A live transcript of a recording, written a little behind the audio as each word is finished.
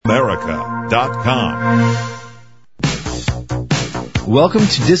VoiceAmerica.com. Welcome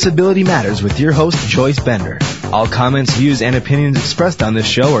to Disability Matters with your host, Joyce Bender. All comments, views, and opinions expressed on this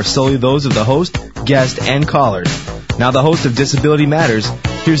show are solely those of the host, guest, and callers. Now the host of Disability Matters,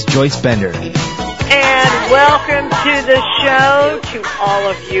 here's Joyce Bender. And welcome to the show to all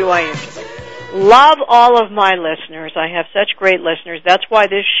of you. I love all of my listeners. I have such great listeners. That's why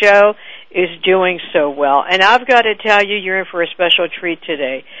this show is doing so well. And I've got to tell you, you're in for a special treat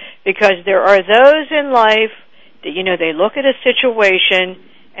today, because there are those in life that, you know, they look at a situation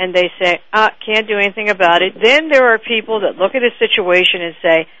and they say, can't do anything about it. Then there are people that look at a situation and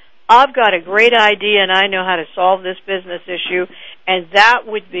say, I've got a great idea and I know how to solve this business issue. And that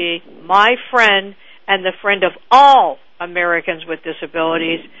would be my friend and the friend of all Americans with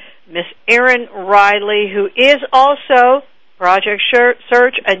disabilities, Miss Erin Riehle, who is also Project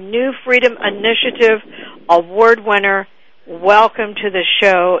Search, a New Freedom Initiative award winner. Welcome to the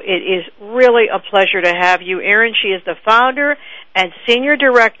show. It is really a pleasure to have you, Erin. She is the founder and senior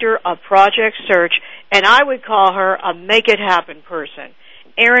director of Project Search, and I would call her a make-it-happen person.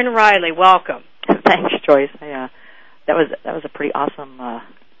 Erin Riehle, welcome. Thanks, Joyce. That was a pretty awesome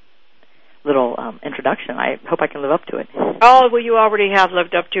little introduction. I hope I can live up to it. Oh, well, you already have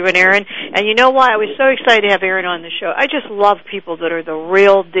lived up to it, Erin. And you know why? I was so excited to have Erin on the show. I just love people that are the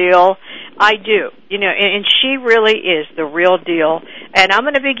real deal. I do. You know, and she really is the real deal. And I'm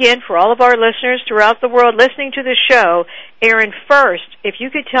going to begin for all of our listeners throughout the world listening to the show. Erin, first, if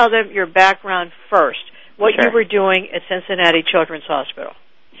you could tell them your background first, what Sure. you were doing at Cincinnati Children's Hospital.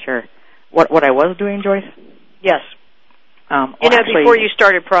 Sure. What I was doing, Joyce? Yes. Actually, before you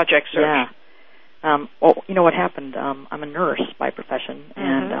started Project Search. Yeah. Well, you know what happened? I'm a nurse by profession,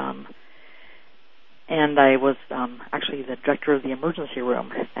 and I was actually the director of the emergency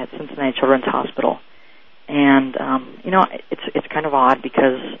room at Cincinnati Children's Hospital. And you know, it's kind of odd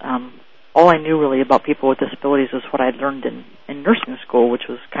because all I knew really about people with disabilities was what I'd learned in nursing school, which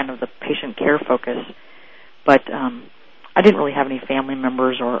was kind of the patient care focus. But I didn't really have any family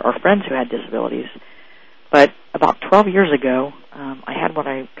members or friends who had disabilities. But about 12 years ago, I had what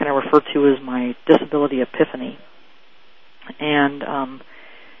I kind of refer to as my disability epiphany. And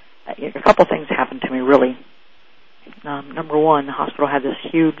a couple things happened to me, really. Number one, the hospital had this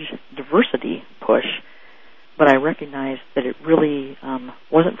huge diversity push, but I recognized that it really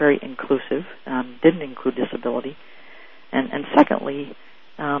wasn't very inclusive, didn't include disability. And secondly,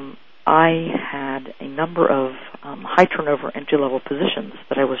 I had a number of high turnover entry-level positions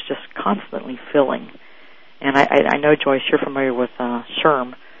that I was just constantly filling. And I know, Joyce, you're familiar with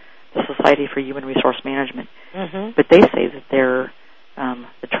SHRM, the Society for Human Resource Management, but they say that the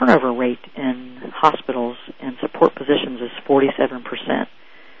turnover rate in hospitals and support positions is 47%,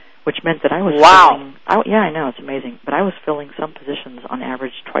 which meant that I was filling, I know, it's amazing, but I was filling some positions on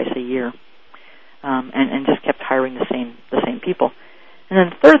average twice a year, and just kept hiring the same people. And then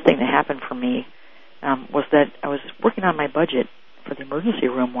the third thing that happened for me was that I was working on my budget for the emergency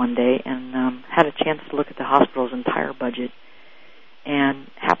room one day and had a chance to look at the hospital's entire budget and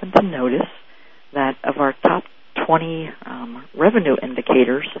happened to notice that of our top 20 revenue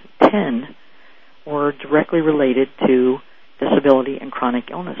indicators, 10 were directly related to disability and chronic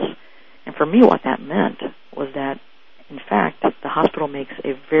illness. And for me, what that meant was that, in fact, the hospital makes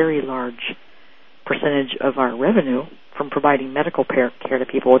a very large percentage of our revenue from providing medical care to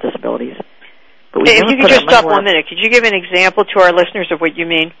people with disabilities. But if you could just stop 1 minute, could you give an example to our listeners of what you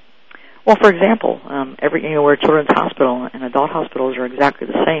mean? Well, for example, we're a children's hospital, and adult hospitals are exactly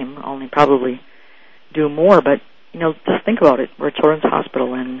the same, only probably do more. But, you know, just think about it. We're a children's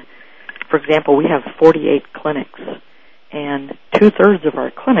hospital, and, for example, we have 48 clinics, and 2/3 of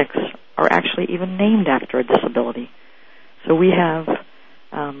our clinics are actually even named after a disability. So we have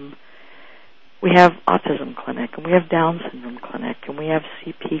autism clinic, and we have Down syndrome clinic, and we have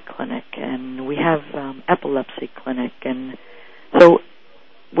CP clinic, and we have epilepsy clinic. And so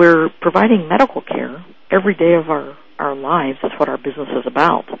we're providing medical care every day of our lives. That's what our business is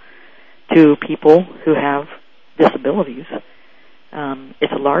about, to people who have disabilities.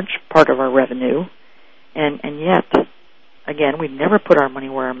 It's a large part of our revenue, and yet, again, we've never put our money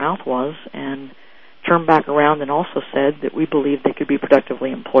where our mouth was and turned back around and also said that we believe they could be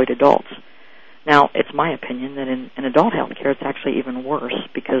productively employed adults. Now, it's my opinion that in adult health care, it's actually even worse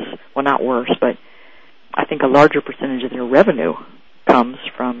because, well, not worse, but I think a larger percentage of their revenue comes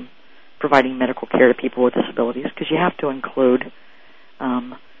from providing medical care to people with disabilities, because you have to include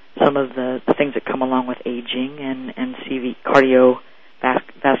some of the things that come along with aging and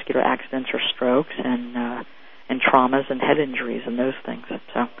cardiovascular accidents or strokes and traumas and head injuries and those things.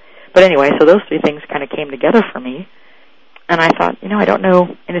 So, but anyway, so those three things kind of came together for me. And I thought, I don't know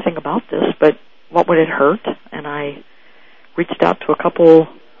anything about this, but what would it hurt? And I reached out to a couple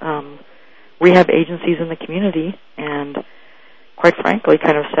rehab agencies in the community and, quite frankly,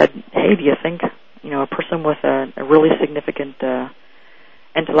 kind of said, hey, do you think, a person with a really significant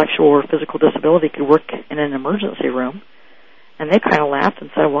intellectual or physical disability could work in an emergency room? And they kind of laughed and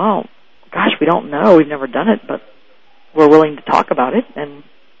said, well, gosh, we don't know. We've never done it, but we're willing to talk about it. And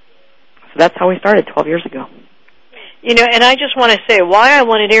so that's how we started 12 years ago. And I just want to say why I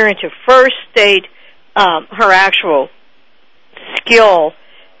wanted Erin to first state her actual skill,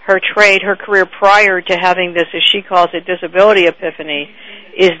 her trade, her career prior to having this, as she calls it, disability epiphany,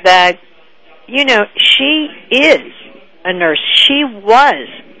 is that, she is a nurse. She was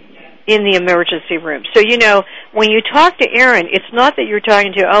in the emergency room. So, when you talk to Erin, it's not that you're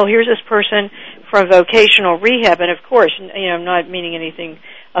talking to, here's this person from vocational rehab, and of course, I'm not meaning anything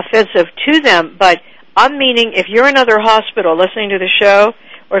offensive to them, but I'm meaning if you're another hospital listening to the show,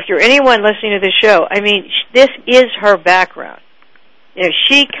 or if you're anyone listening to the show, this is her background.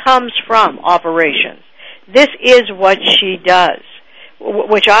 She comes from operations. This is what she does,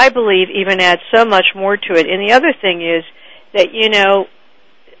 which I believe even adds so much more to it. And the other thing is that,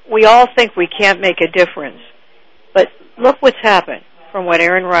 we all think we can't make a difference. But look what's happened from what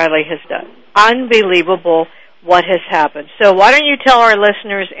Erin Riehle has done. Unbelievable what has happened. So why don't you tell our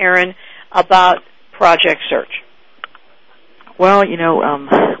listeners, Erin, about Project Search? Well,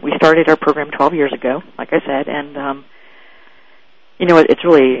 we started our program 12 years ago, like I said, and, it's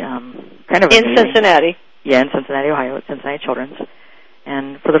really kind of in amazing. Cincinnati. Yeah, in Cincinnati, Ohio, at Cincinnati Children's.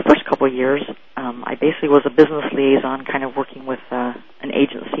 And for the first couple of years, I basically was a business liaison, kind of working with an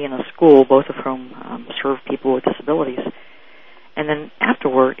agency and a school, both of whom serve people with disabilities. And then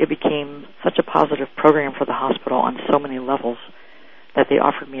afterward, it became such a positive program for the hospital on so many levels that they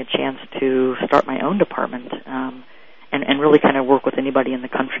offered me a chance to start my own department and really kind of work with anybody in the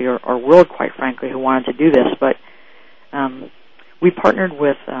country or world, quite frankly, who wanted to do this. But we partnered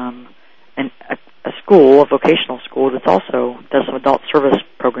with a school, a vocational school that also does some adult service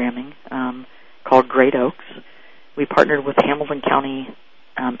programming called Great Oaks. We partnered with Hamilton County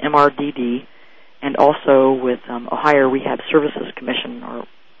MRDD and also with Ohio Rehab Services Commission, or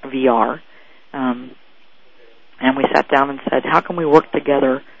VR. And we sat down and said, how can we work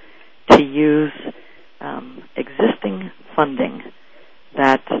together to use existing funding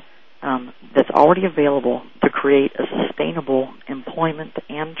that's already available to create a sustainable employment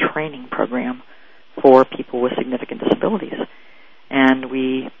and training program for people with significant disabilities. And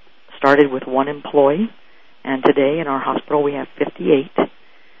we started with one employee, and today in our hospital we have 58.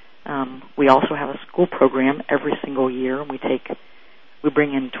 We also have a school program every single year. We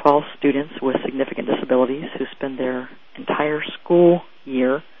bring in 12 students with significant disabilities who spend their entire school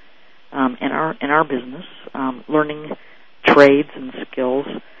year in our business learning trades and skills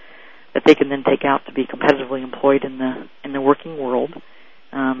that they can then take out to be competitively employed in the working world.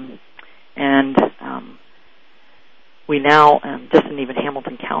 We now, just in even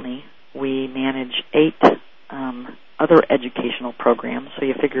Hamilton County, we manage 8 other educational programs. So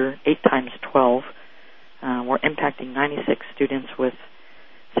you figure 8 times 12. We're impacting 96 students with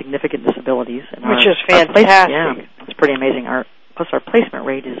significant disabilities. And which is fantastic. It's pretty amazing. Plus our placement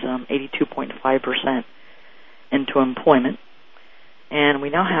rate is 82.5% into employment. And we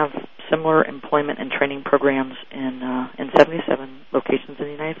now have similar employment and training programs in 77 locations in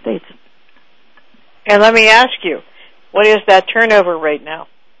the United States. And let me ask you, what is that turnover rate now?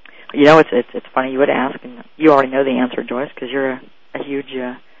 It's funny you would ask, and you already know the answer, Joyce, because you're a huge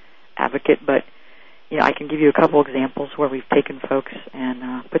advocate. But I can give you a couple examples where we've taken folks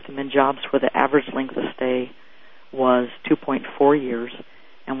and put them in jobs where the average length of stay was 2.4 years,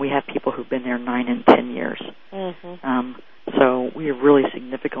 and we have people who've been there 9 and 10 years. Mm-hmm. So we are really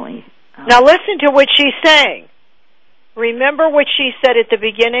significantly. Now listen to what she's saying. Remember what she said at the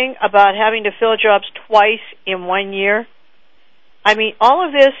beginning about having to fill jobs twice in 1 year? All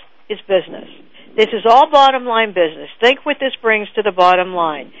of this is business. This is all bottom line business. Think what this brings to the bottom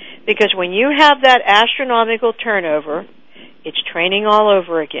line. Because when you have that astronomical turnover, it's training all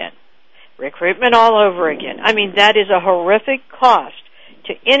over again, recruitment all over again. That is a horrific cost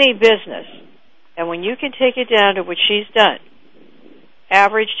to any business. And when you can take it down to what she's done,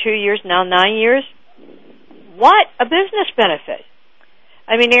 average 2 years, now 9 years, what a business benefit.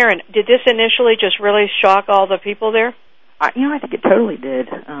 Erin, did this initially just really shock all the people there? I think it totally did.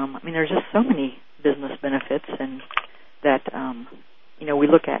 There's just so many business benefits, and that we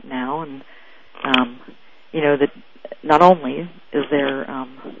look at now, and that not only is there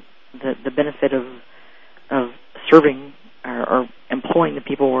the benefit of serving or employing the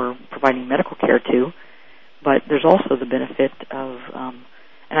people we're providing medical care to, But there's also the benefit of,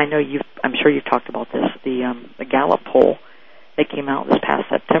 and I'm sure you've talked about this, the Gallup poll that came out this past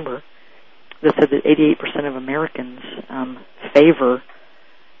September that said that 88% of Americans favor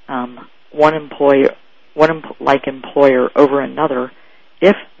one employer over another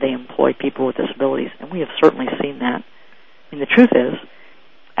if they employ people with disabilities, and we have certainly seen that. I mean, the truth is,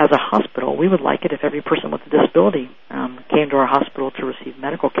 as a hospital, we would like it if every person with a disability came to our hospital to receive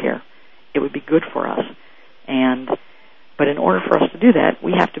medical care. It would be good for us. But in order for us to do that,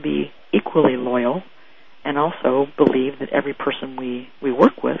 we have to be equally loyal and also believe that every person we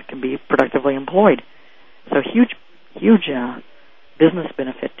work with can be productively employed. So huge business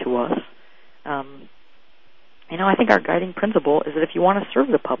benefit to us. I think our guiding principle is that if you want to serve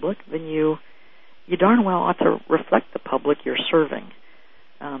the public, then you darn well ought to reflect the public you're serving.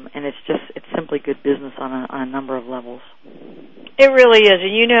 And it's simply good business on a number of levels. It really is.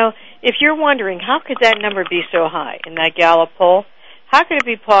 And if you're wondering how could that number be so high in that Gallup poll, how could it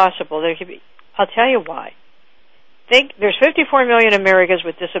be possible? I'll tell you why. There's 54 million Americans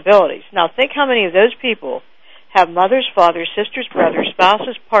with disabilities. Now think how many of those people have mothers, fathers, sisters, brothers,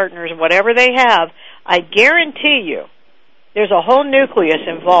 spouses, partners, whatever they have. I guarantee you there's a whole nucleus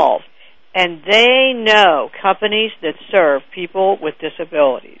involved. And they know companies that serve people with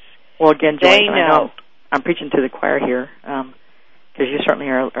disabilities. Well, again, Joyce, they know. I know I'm preaching to the choir here because you certainly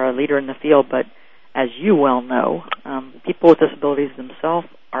are a leader in the field, but as you well know, people with disabilities themselves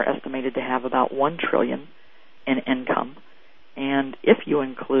are estimated to have about $1 trillion in income. And if you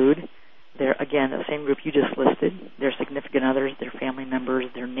include, the same group you just listed, their significant others, their family members,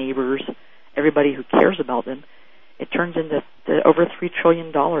 their neighbors, everybody who cares about them, it turns into over $3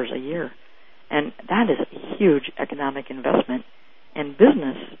 trillion a year. And that is a huge economic investment, and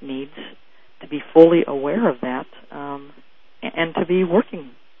business needs to be fully aware of that and to be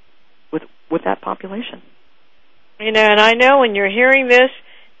working with that population. And I know when you're hearing this,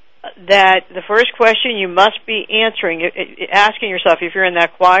 that the first question you must be asking yourself if you're in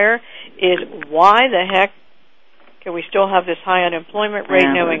that choir, is why the heck can we still have this high unemployment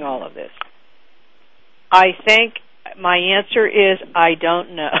rate knowing all of this? I think my answer is I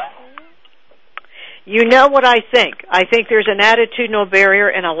don't know. You know what I think. I think there's an attitudinal barrier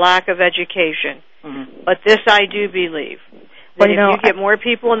and a lack of education. Mm-hmm. But this I do believe. That if you get more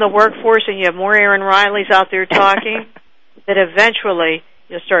people in the workforce and you have more Erin Riehles out there talking, that eventually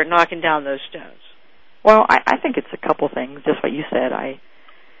you'll start knocking down those stones. Well, I think it's a couple things, just what you said. I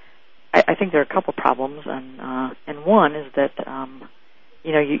think there are a couple problems, and one is that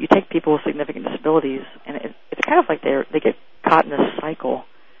you take people with significant disabilities, and it's kind of like they get caught in this cycle.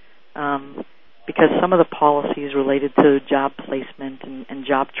 Because some of the policies related to job placement and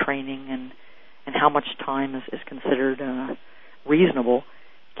job training and how much time is considered reasonable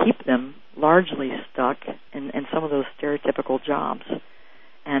keep them largely stuck in some of those stereotypical jobs.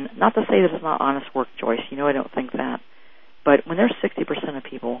 And not to say that it's not honest work, Joyce. I don't think that. But when there's 60% of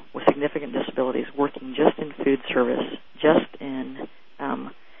people with significant disabilities working just in food service, just in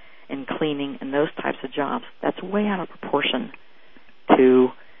cleaning and those types of jobs, that's way out of proportion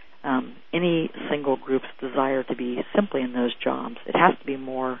to any single group's desire to be simply in those jobs. It has to be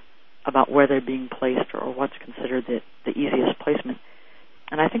more about where they're being placed or what's considered the easiest placement.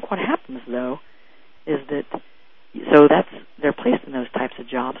 And I think what happens, though, is that they're placed in those types of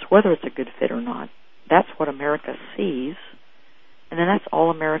jobs, whether it's a good fit or not. That's what America sees, and then that's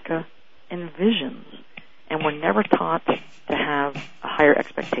all America envisions. And we're never taught to have a higher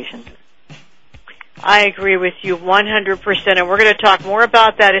expectation. I agree with you 100%, and we're going to talk more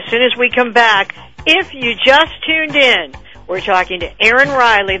about that as soon as we come back. If you just tuned in, we're talking to Erin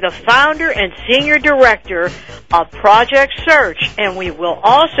Riehle, the founder and senior director of Project Search, and we will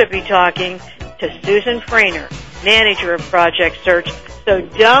also be talking to Susan Frainer, manager of Project Search. So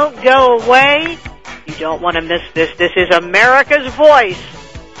don't go away. You don't want to miss this. This is America's Voice,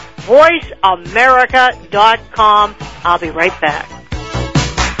 voiceamerica.com. I'll be right back.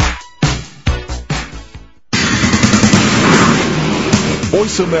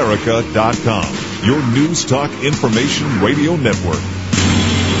 VoiceAmerica.com, your news talk information radio network.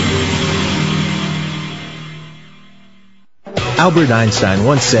 Albert Einstein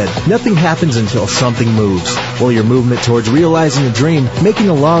once said, "Nothing happens until something moves." Well, your movement towards realizing a dream, making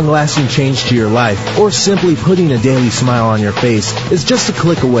a long-lasting change to your life, or simply putting a daily smile on your face is just a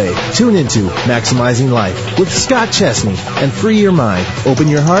click away. Tune into Maximizing Life with Scott Chesney and free your mind, open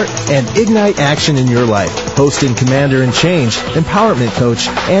your heart, and ignite action in your life. Host and commander in change, empowerment coach,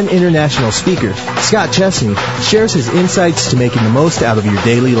 and international speaker, Scott Chesney shares his insights to making the most out of your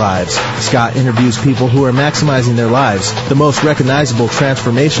daily lives. Scott interviews people who are maximizing their lives, the most recognizable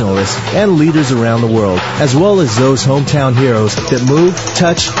transformationalists and leaders around the world, as well as those hometown heroes that move,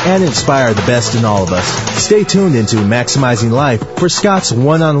 touch, and inspire the best in all of us. Stay tuned into Maximizing Life for Scott's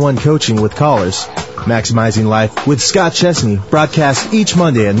one-on-one coaching with callers. Maximizing Life with Scott Chesney broadcasts each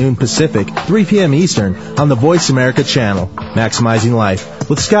Monday at noon Pacific, 3 p.m. Eastern on the Voice America channel. Maximizing Life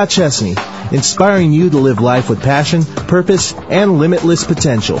with Scott Chesney, inspiring you to live life with passion, purpose, and limitless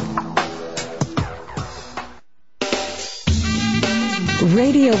potential.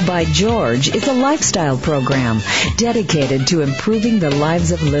 Radio by George is a lifestyle program dedicated to improving the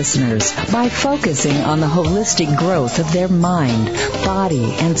lives of listeners by focusing on the holistic growth of their mind,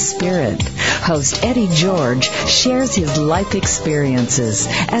 body, and spirit. Host Eddie George shares his life experiences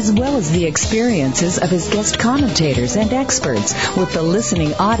as well as the experiences of his guest commentators and experts with the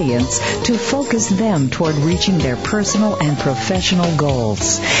listening audience to focus them toward reaching their personal and professional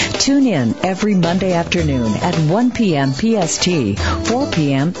goals. Tune in every Monday afternoon at 1 p.m. PST, 4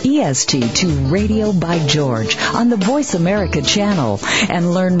 p.m. EST to Radio by George on the Voice America channel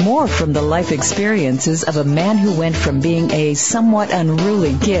and learn more from the life experiences of a man who went from being a somewhat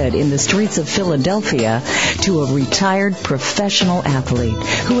unruly kid in the streets of Philadelphia to a retired professional athlete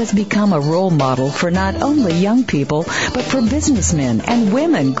who has become a role model for not only young people but for businessmen and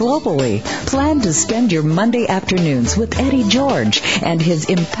women globally. Plan to spend your Monday afternoons with Eddie George and his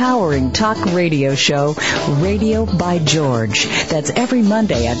empowering talk radio show, Radio by George. That's every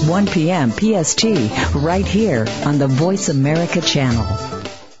Monday at 1 p.m. PST, right here on the Voice America channel.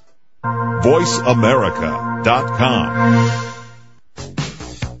 VoiceAmerica.com.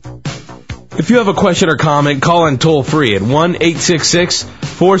 If you have a question or comment, call in toll-free at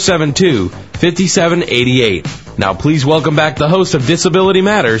 1-866-472-5788. Now, please welcome back the host of Disability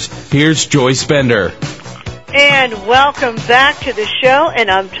Matters. Here's Joyce Bender. And welcome back to the show, and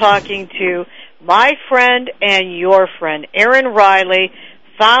I'm talking to my friend and your friend, Erin Riehle,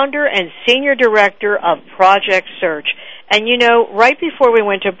 founder and senior director of Project Search. And, you know, right before we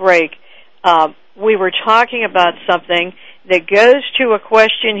went to break, we were talking about something that goes to a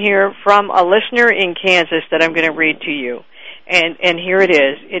question here from a listener in Kansas that I'm going to read to you. And here it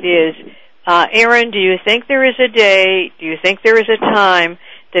is. It is, Erin, do you think there is a day, do you think there is a time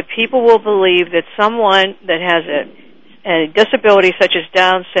that people will believe that someone that has a disability such as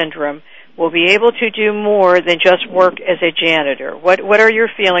Down syndrome will be able to do more than just work as a janitor? What are your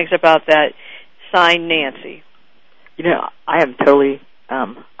feelings about that? Signed, Nancy. You know, I am totally.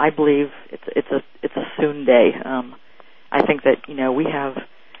 I believe it's a soon day. I think that we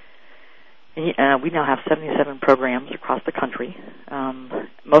now have 77 programs across the country,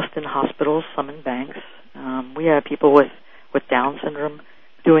 most in hospitals, some in banks. We have people with Down syndrome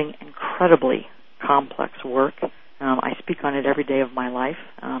doing incredibly complex work. I speak on it every day of my life.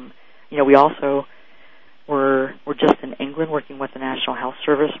 We also we're just in England working with the National Health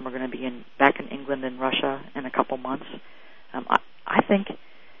Service, and we're going to be back in England and Russia in a couple months. I think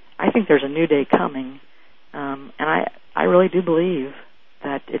there's a new day coming, and I really do believe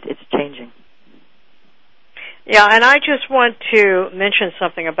that it's changing. Yeah, and I just want to mention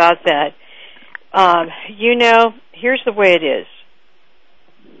something about that. Here's the way it is.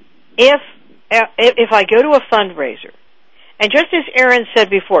 If I go to a fundraiser, and just as Erin said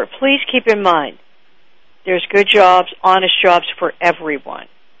before, please keep in mind, there's good jobs, honest jobs for everyone.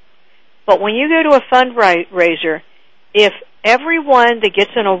 But when you go to a fundraiser, if everyone that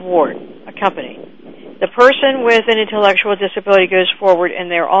gets an award, a company, the person with an intellectual disability goes forward and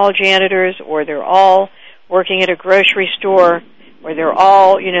they're all janitors, or they're all working at a grocery store, or they're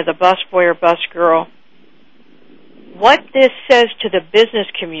all, the busboy or bus girl, what this says to the business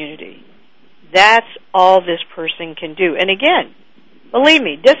community, that's all this person can do. And again, believe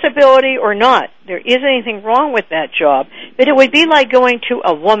me, disability or not, there isn't anything wrong with that job, but it would be like going to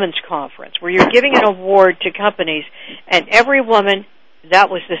a woman's conference where you're giving an award to companies and every woman, that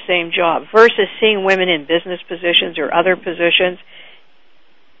was the same job, versus seeing women in business positions or other positions.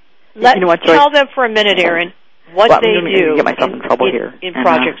 Tell them for a minute, Erin, what they do get myself in trouble here. In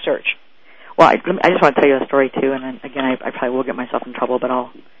Project Search. Well, I just want to tell you a story, too, and then, again, I probably will get myself in trouble, but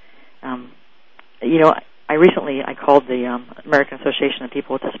I'll... I called the American Association of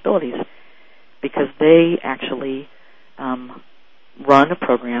People with Disabilities because they actually run a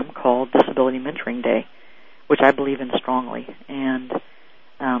program called Disability Mentoring Day, which I believe in strongly. And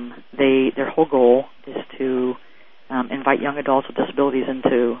their whole goal is to invite young adults with disabilities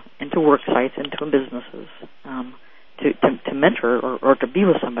into work sites, into businesses, to mentor or to be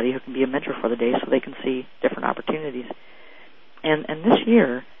with somebody who can be a mentor for the day so they can see different opportunities. And this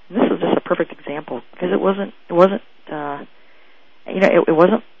year, this is just a perfect example because it wasn't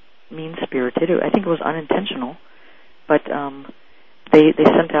mean-spirited. I think it was unintentional, but they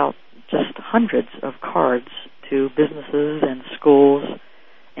sent out just hundreds of cards to businesses and schools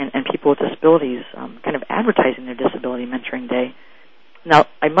and people with disabilities, kind of advertising their Disability Mentoring Day. Now,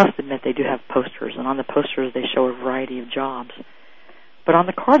 I must admit they do have posters, and on the posters they show a variety of jobs. But on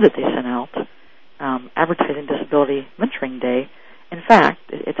the card that they sent out, advertising Disability Mentoring Day, in fact,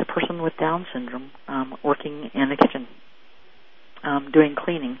 it's a person with Down syndrome working in the kitchen, doing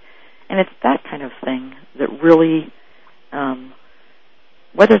cleaning. And it's that kind of thing that really,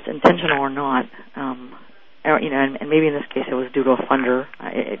 whether it's intentional or not, and maybe in this case it was due to a funder.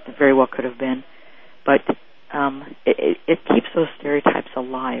 It very well could have been. But it keeps those stereotypes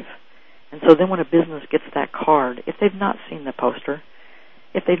alive. And so then when a business gets that card, if they've not seen the poster,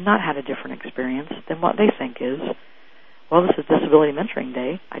 if they've not had a different experience, then what they think is, well, this is Disability Mentoring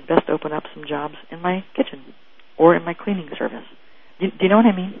Day. I'd best open up some jobs in my kitchen or in my cleaning service. Do you know what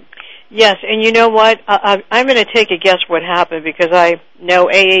I mean? Yes, and you know what? I'm going to take a guess what happened because I know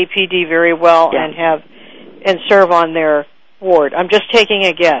AAPD very well and serve on their board. I'm just taking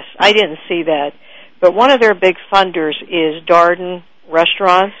a guess. I didn't see that. But one of their big funders is Darden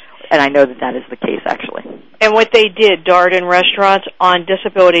Restaurants. And I know that is the case, actually. And what they did, Darden Restaurants, on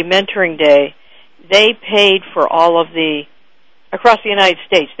Disability Mentoring Day, they paid for all of across the United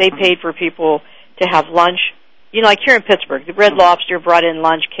States, they paid for people to have lunch. You know, like here in Pittsburgh, the Red Lobster brought in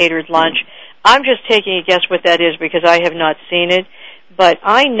lunch, catered lunch. I'm just taking a guess what that is because I have not seen it. But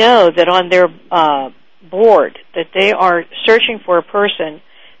I know that on their board that they are searching for a person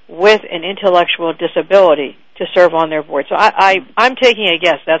with an intellectual disability to serve on their board. So I'm taking a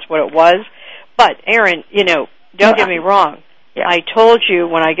guess that's what it was. But, Erin, don't get me wrong. Yeah. I told you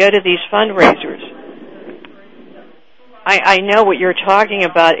when I go to these fundraisers, I know what you're talking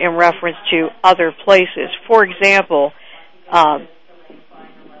about in reference to other places. For example, I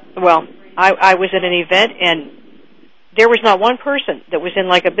was at an event and there was not one person that was in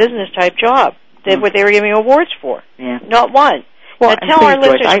like a business-type job that what they were giving awards for. Yeah. Not one. Well, now tell our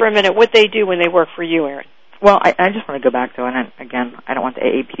listeners for a minute what they do when they work for you, Erin. Well, I just want to go back, though, and again, I don't want the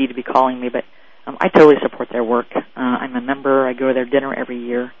AAPD to be calling me, but I totally support their work. I'm a member. I go to their dinner every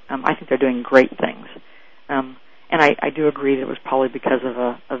year. I think they're doing great things. And I do agree that it was probably because of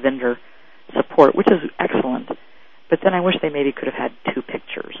a vendor support, which is excellent. But then I wish they maybe could have had two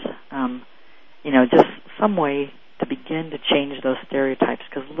pictures. Just some way to begin to change those stereotypes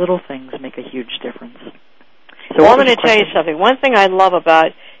because little things make a huge difference. So I'm going to tell you something. One thing I love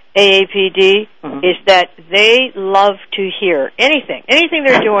about AAPD is that they love to hear anything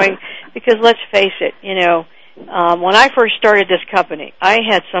they're doing because let's face it, when I first started this company, I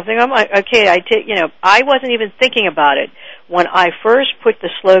had something on my, I wasn't even thinking about it. When I first put the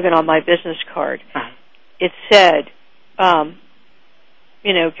slogan on my business card, it said,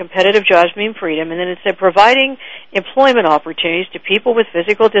 competitive jobs mean freedom, and then it said providing employment opportunities to people with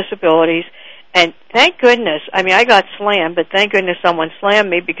physical disabilities. And thank goodness, I got slammed, but thank goodness someone slammed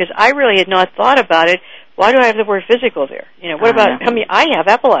me because I really had not thought about it. Why do I have the word physical there? What about, I have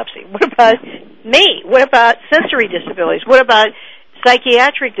epilepsy. What about me? What about sensory disabilities? What about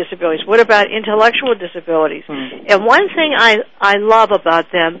psychiatric disabilities? What about intellectual disabilities? And one thing I love about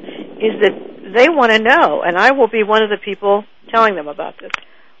them is that they want to know, and I will be one of the people telling them about this.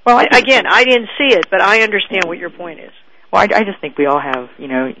 Well, again, I didn't see it, but I understand what your point is. Well, I just think we all have,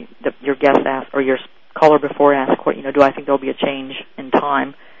 your guest asked, or your caller before asked, do I think there'll be a change in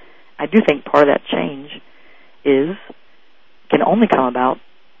time? I do think part of that change can only come about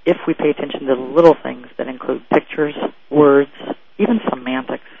if we pay attention to the little things that include pictures, words, even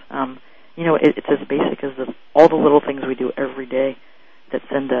semantics. It's as basic as all the little things we do every day that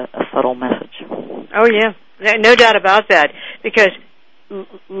send a subtle message. Oh, yeah. No doubt about that, because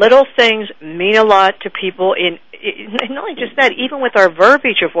little things mean a lot to people not only just that, even with our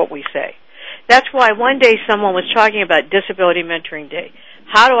verbiage of what we say. That's why one day someone was talking about Disability Mentoring Day.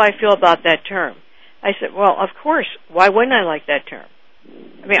 How do I feel about that term? I said, well, of course, why wouldn't I like that term?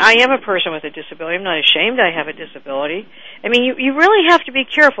 I am a person with a disability. I'm not ashamed I have a disability. You really have to be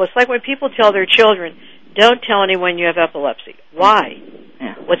careful. It's like when people tell their children, don't tell anyone you have epilepsy. Why?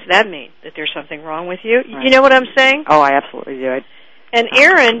 Yeah. What's that mean? That there's something wrong with you? Right. You know what I'm saying? Oh, I absolutely do. And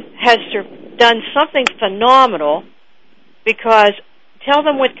Erin has done something phenomenal because tell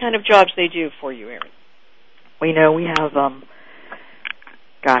them what kind of jobs they do for you, Erin. Well, we have,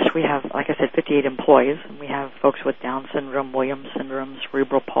 we have, like I said, 58 employees. And we have folks with Down syndrome, Williams syndrome,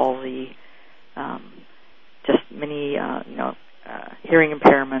 cerebral palsy, just many, hearing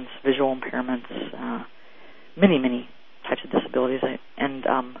impairments, visual impairments, many types of disabilities. And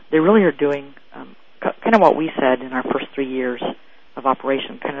they really are doing kind of what we said in our first 3 years of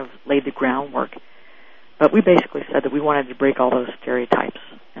operation, kind of laid the groundwork. But we basically said that we wanted to break all those stereotypes.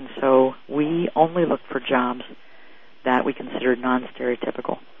 And so we only looked for jobs that we considered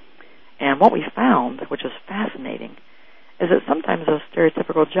non-stereotypical. And what we found, which is fascinating, is that sometimes those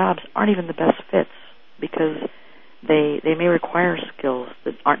stereotypical jobs aren't even the best fits because they may require skills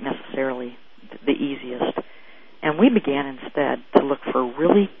that aren't necessarily the easiest. And we began instead to look for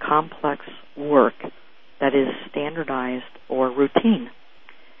really complex work that is standardized or routine.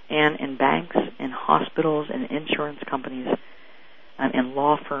 And in banks, in hospitals, in insurance companies, in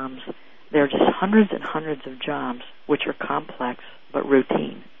law firms, there are just hundreds and hundreds of jobs which are complex but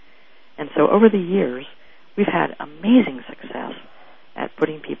routine. And so over the years, we've had amazing success at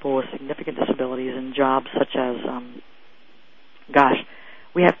putting people with significant disabilities in jobs such as,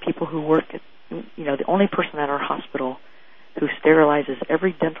 we have people who work at, the only person at our hospital who sterilizes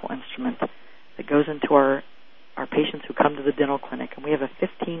every dental instrument that goes into our patients who come to the dental clinic. And we have a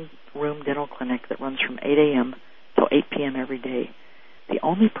 15-room dental clinic that runs from 8 a.m. till 8 p.m. every day. The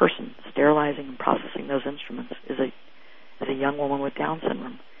only person sterilizing and processing those instruments is a young woman with Down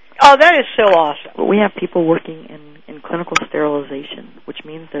syndrome. Oh, that is so awesome. But we have people working in clinical sterilization, which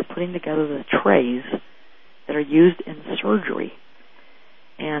means they're putting together the trays that are used in surgery.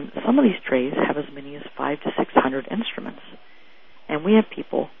 And some of these trays have as many as 500 to 600 instruments. And we have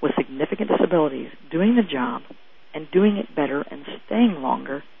people with significant disabilities doing the job and doing it better and staying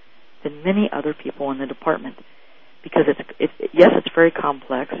longer than many other people in the department. Because it's very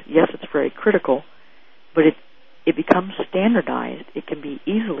complex, yes, it's very critical, but it becomes standardized. It can be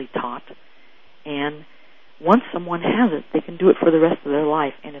easily taught, and once someone has it, they can do it for the rest of their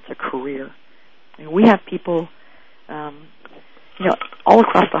life, and it's a career. And we have people, all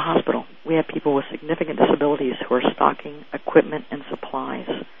across the hospital. We have people with significant disabilities who are stocking equipment and supplies,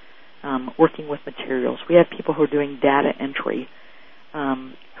 working with materials. We have people who are doing data entry, who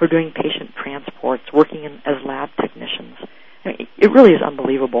are doing patient transports, working as lab technicians. It really is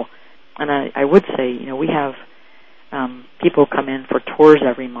unbelievable. And I would say, we have people come in for tours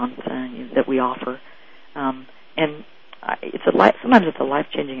every month that we offer. And sometimes it's a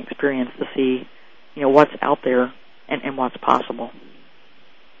life-changing experience to see, what's out there and what's possible.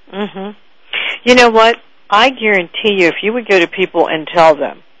 Mm-hmm. You know what? I guarantee you, if you would go to people and tell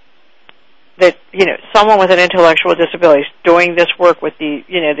them that, someone with an intellectual disability is doing this work with that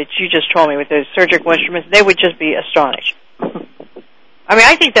you just told me, with those surgical instruments, they would just be astonished. I mean,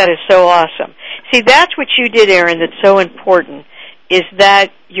 I think that is so awesome. See, that's what you did, Erin, that's so important, is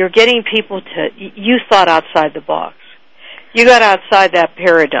that you're getting people you thought outside the box. You got outside that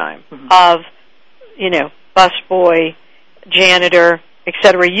paradigm of, busboy, janitor,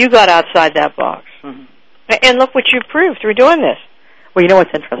 etc. You got outside that box. Mm-hmm. And look what you've proved through doing this. Well, you know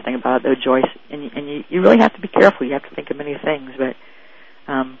what's interesting about it, though, Joyce, and you really have to be careful. You have to think of many things, but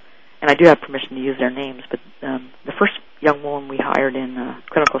and I do have permission to use their names, but the first young woman we hired in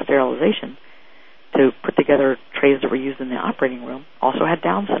clinical sterilization to put together trays that were used in the operating room also had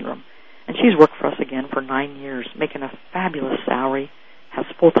Down syndrome. And she's worked for us again for 9 years, making a fabulous salary, has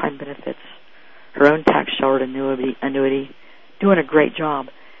full-time benefits, her own tax-sheltered annuity, doing a great job.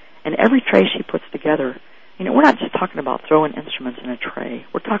 And every tray she puts together, we're not just talking about throwing instruments in a tray.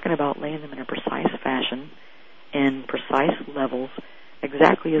 We're talking about laying them in a precise fashion, in precise levels,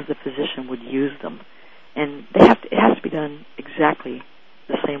 exactly as the physician would use them. And it has to be done exactly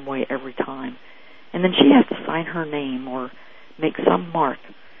the same way every time. And then she has to sign her name or make some mark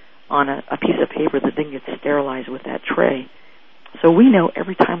on a piece of paper that then gets sterilized with that tray. So we know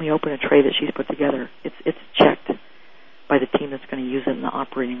every time we open a tray that she's put together, it's checked by the team that's going to use it in the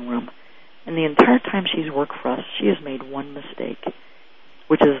operating room. And the entire time she's worked for us, she has made one mistake,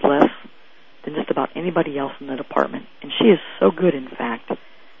 which is less than just about anybody else in the department. And she is so good, in fact,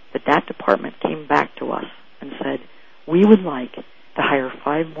 that department came back to us and said, we would like to hire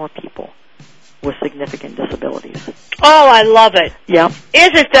 5 more people with significant disabilities. Oh, I love it. Yeah.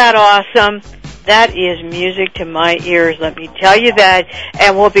 Isn't that awesome? That is music to my ears, let me tell you that.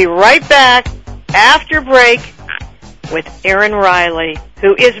 And we'll be right back after break with Erin Riehle,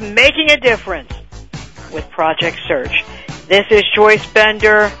 who is making a difference with Project Search. This is Joyce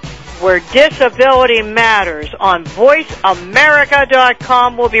Bender, where disability matters, on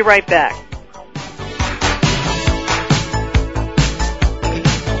VoiceAmerica.com. We'll be right back.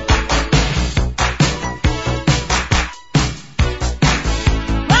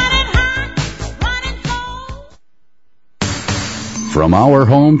 From our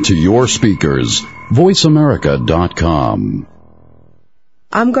home to your speakers, VoiceAmerica.com.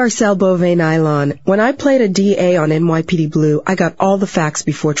 I'm Garcelle Beauvais-Nylon. When I played a DA on NYPD Blue, I got all the facts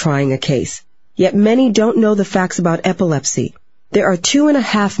before trying a case. Yet many don't know the facts about epilepsy. There are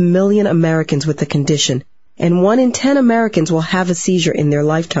 2.5 million Americans with the condition, and 1 in 10 Americans will have a seizure in their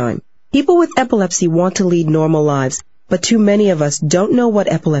lifetime. People with epilepsy want to lead normal lives, but too many of us don't know what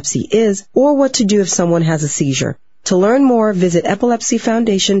epilepsy is or what to do if someone has a seizure. To learn more, visit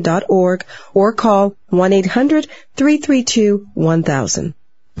epilepsyfoundation.org or call 1-800-332-1000.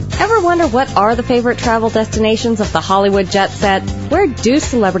 Ever wonder what are the favorite travel destinations of the Hollywood jet set? Where do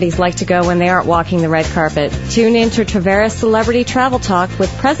celebrities like to go when they aren't walking the red carpet? Tune in to Traveris Celebrity Travel Talk with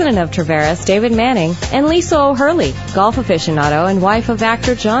President of Traveris, David Manning, and Lisa O'Hurley, golf aficionado and wife of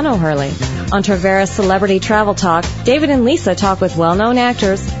actor John O'Hurley. On Traveris Celebrity Travel Talk, David and Lisa talk with well-known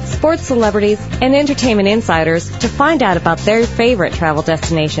actors, sports celebrities, and entertainment insiders to find out about their favorite travel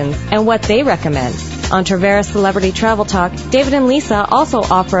destinations and what they recommend. On Traveris Celebrity Travel Talk, David and Lisa also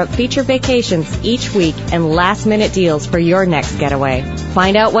offer up feature vacations each week and last-minute deals for your next getaway.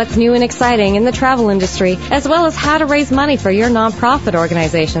 Find out what's new and exciting in the travel industry, as well as how to raise money for your nonprofit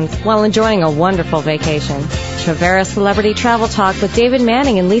organizations while enjoying a wonderful vacation. Traveris Celebrity Travel Talk with David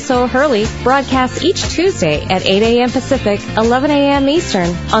Manning and Lisa O'Hurley broadcasts each Tuesday at 8 a.m. Pacific, 11 a.m.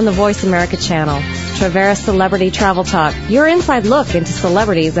 Eastern on the Voice America channel. Traveris Celebrity Travel Talk, your inside look into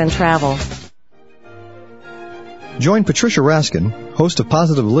celebrities and travel. Join Patricia Raskin, host of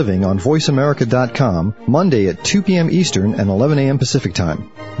Positive Living on VoiceAmerica.com, Monday at 2 p.m. Eastern and 11 a.m. Pacific Time.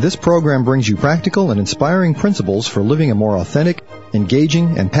 This program brings you practical and inspiring principles for living a more authentic,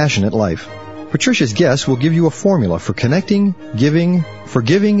 engaging, and passionate life. Patricia's guests will give you a formula for connecting, giving,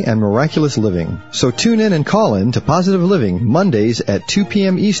 forgiving, and miraculous living. So tune in and call in to Positive Living Mondays at 2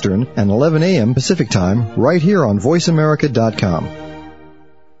 p.m. Eastern and 11 a.m. Pacific Time right here on VoiceAmerica.com.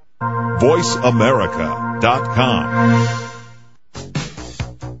 VoiceAmerica.com.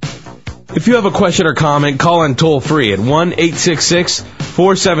 If you have a question or comment, call in toll-free at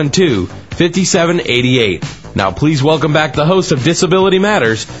 1-866-472-5788. Now, please welcome back the host of Disability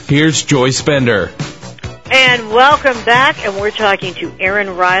Matters. Here's Joyce Bender. And welcome back, and we're talking to Erin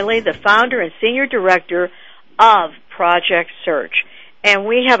Riehle, the founder and senior director of Project Search. And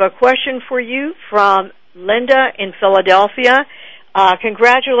we have a question for you from Linda in Philadelphia.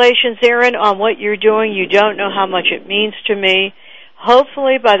 Congratulations, Erin, on what you're doing. You don't know how much it means to me.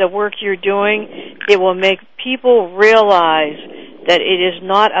 Hopefully, by the work you're doing, it will make people realize that it is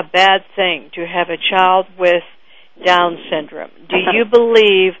not a bad thing to have a child with Down syndrome. Do you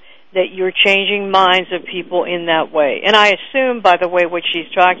believe that you're changing minds of people in that way? And I assume, by the way, what she's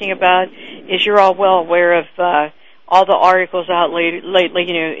talking about is you're all well aware of all the articles out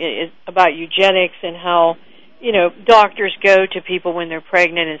lately, about eugenics and how, doctors go to people when they're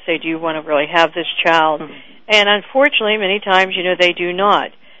pregnant and say, do you want to really have this child? Mm-hmm. And unfortunately, many times, they do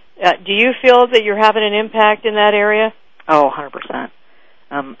not. Do you feel that you're having an impact in that area? Oh, 100%.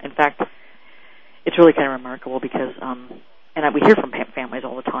 In fact, it's really kind of remarkable because, and we hear from families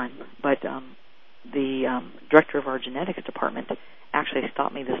all the time, but the director of our genetics department actually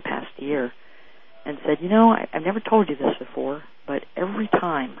stopped me this past year and said, I've never told you this before, but every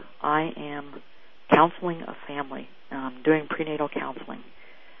time I am counseling a family, doing prenatal counseling,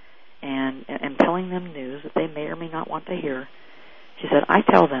 and telling them news that they may or may not want to hear, she said, I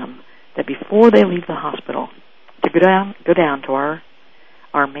tell them that before they leave the hospital, to go down to our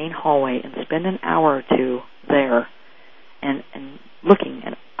main hallway and spend an hour or two there and looking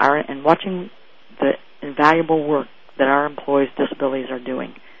at and watching the invaluable work that our employees' disabilities are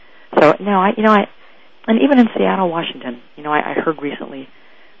doing. So now and even in Seattle, Washington, I heard recently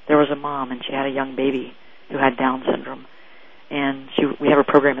there was a mom and she had a young baby who had Down syndrome, and we have a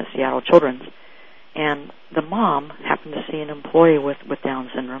program at Seattle Children's, and the mom happened to see an employee with Down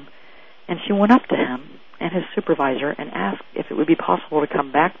syndrome, and she went up to him and his supervisor and asked if it would be possible to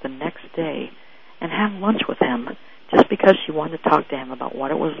come back the next day and have lunch with him, just because she wanted to talk to him about what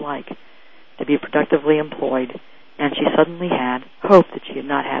it was like to be productively employed, and she suddenly had hope that she had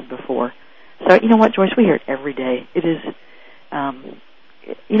not had before. So you know what, Joyce, we hear it every day. It is,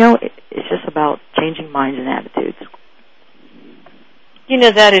 it's just about changing minds and attitudes.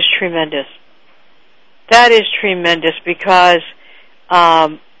 That is tremendous. That is tremendous because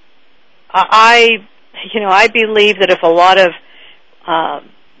I believe that if a lot of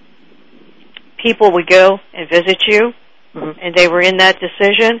people would go and visit you, mm-hmm. and they were in that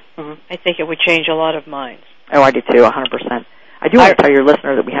decision, mm-hmm. I think it would change a lot of minds. Oh, I do too, 100%. I do want to tell your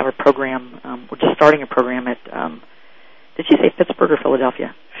listener that we have a program. We're just starting a program at, did you say Pittsburgh or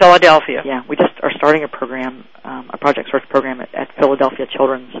Philadelphia? Philadelphia. Yeah, we just are starting a program, a Project Search program at Philadelphia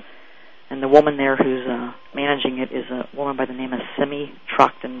Children's. And the woman there who's managing it is a woman by the name of Simi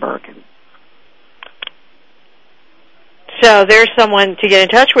Trachtenberg. So there's someone to get in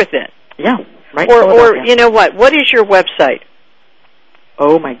touch with then. Yeah, right. Or you know what is your website?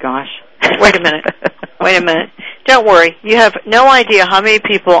 Oh, my gosh. Wait a minute. Don't worry. You have no idea how many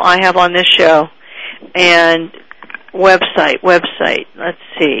people I have on this show. And website. Let's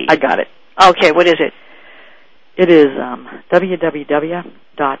see. I got it. Okay, what is it? It is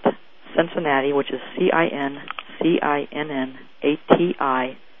www.Cincinnati, which is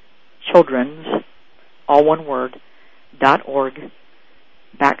CINCINNATI, children's, all one word, .org/PS.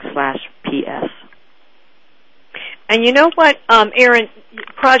 And you know what, Erin,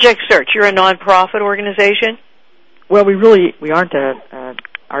 Project Search, you're a nonprofit organization? Well, we aren't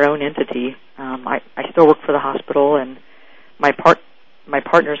our own entity. I still work for the hospital, and my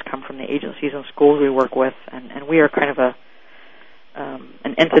partners come from the agencies and schools we work with, and we are kind of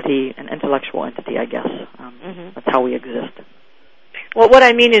an entity, an intellectual entity, I guess. That's how we exist. Well, what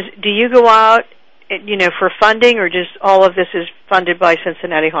I mean is, do you go out, for funding, or just all of this is funded by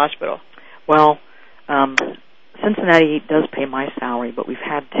Cincinnati Hospital? Well, Cincinnati does pay my salary, but we've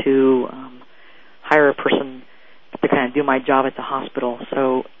had to hire a person to kind of do my job at the hospital.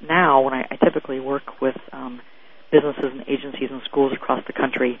 So now when I typically work with businesses and agencies and schools across the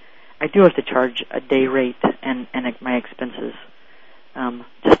country, I do have to charge a day rate and my expenses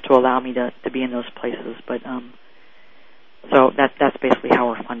just to allow me to be in those places. But so that's basically how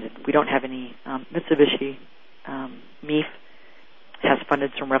we're funded. We don't have any Mitsubishi MEF has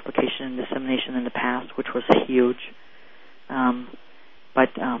funded some replication and dissemination in the past, which was huge. But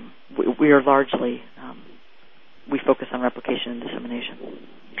we are largely, we focus on replication and dissemination.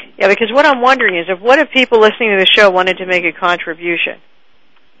 Yeah, because what I'm wondering is, what if people listening to the show wanted to make a contribution?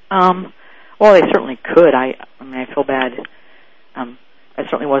 Well, they certainly could. I feel bad. That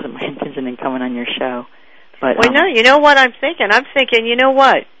certainly wasn't my intention in coming on your show. But, well, no, you know what I'm thinking? I'm thinking, you know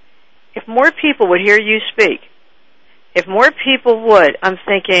what? If more people would hear you speak, if more people would, I'm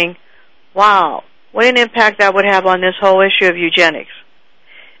thinking, wow, what an impact that would have on this whole issue of eugenics.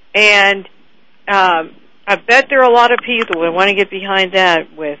 And I bet there are a lot of people that want to get behind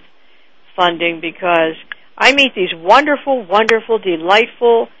that with funding, because I meet these wonderful, wonderful,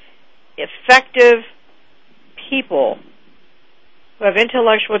 delightful, effective people who have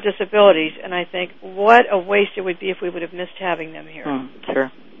intellectual disabilities, and I think what a waste it would be if we would have missed having them here.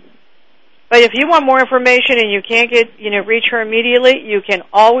 Sure. But if you want more information and you can't reach her immediately, you can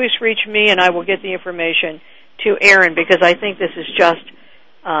always reach me, and I will get the information to Erin, because I think this is just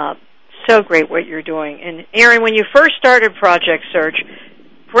so great what you're doing. And Erin, when you first started Project Search,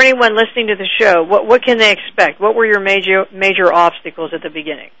 for anyone listening to the show, what can they expect? What were your major obstacles at the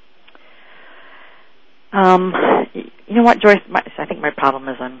beginning? You know what, Joyce? I think my problem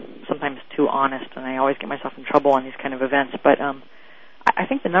is I'm sometimes too honest, and I always get myself in trouble on these kind of events. But I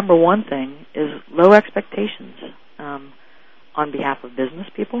think the number one thing is low expectations on behalf of business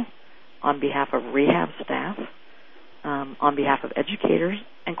people, on behalf of rehab staff, on behalf of educators,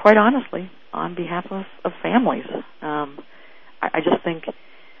 and quite honestly, on behalf of families. I just think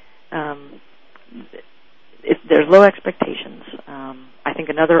there's low expectations. I think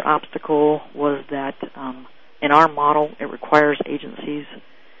another obstacle was that in our model, it requires agencies,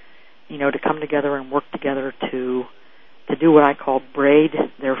 to come together and work together to do what I call braid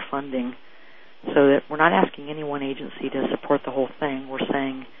their funding, so that we're not asking any one agency to support the whole thing. We're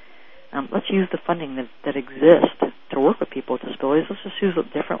saying, let's use the funding that exists to work with people with disabilities. Let's just use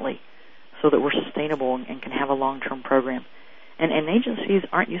it differently so that we're sustainable and can have a long-term program. And agencies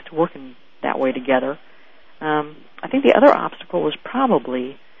aren't used to working that way together. I think the other obstacle was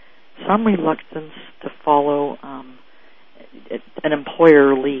probably some reluctance to follow an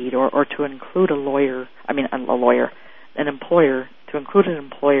employer lead or to include an employer, to include an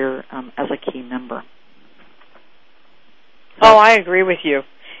employer as a key member. Oh, I agree with you.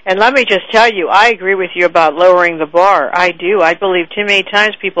 And let me just tell you, I agree with you about lowering the bar. I do. I believe too many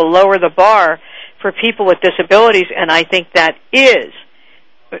times people lower the bar for people with disabilities, and I think that is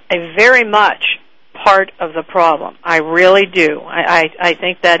a very much part of the problem. I really do. I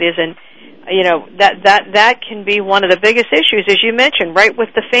think that isn't, that can be one of the biggest issues, as you mentioned, right with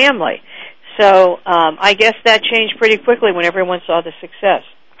the family. So I guess that changed pretty quickly when everyone saw the success.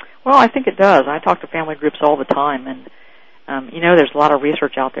 Well, I think it does. I talk to family groups all the time, and there's a lot of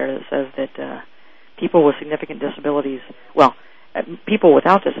research out there that says that people with significant disabilities, people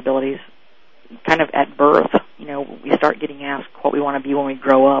without disabilities, kind of at birth, we start getting asked what we want to be when we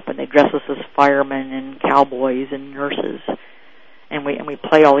grow up, and they dress us as firemen and cowboys and nurses, and we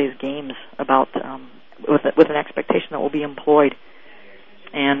play all these games about with an expectation that we'll be employed.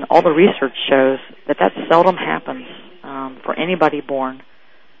 And all the research shows that seldom happens for anybody born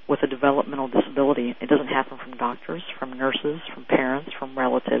with a developmental disability. It doesn't happen from doctors, from nurses, from parents, from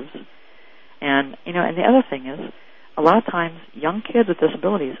relatives. And and the other thing is, a lot of times young kids with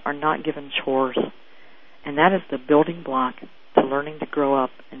disabilities are not given chores, and that is the building block to learning to grow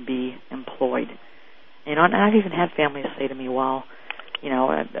up and be employed. And I've even had families say to me, well,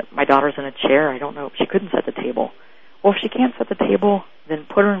 my daughter's in a chair, I don't know, she couldn't set the table. Well, if she can't set the table, then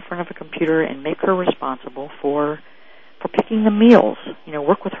put her in front of a computer and make her responsible for picking the meals.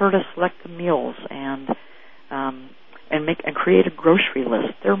 Work with her to select the meals and create a grocery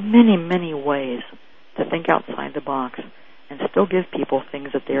list. There are many, many ways to think outside the box and still give people things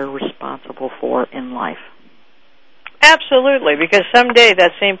that they're responsible for in life. Absolutely, because someday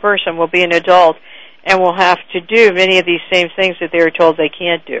that same person will be an adult and will have to do many of these same things that they were told they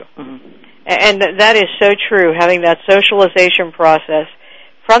can't do. Mm-hmm. And that is so true. Having that socialization process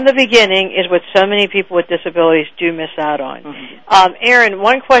from the beginning is what so many people with disabilities do miss out on. Mm-hmm. Erin,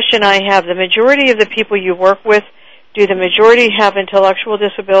 one question I have, the majority of the people you work with, do the majority have intellectual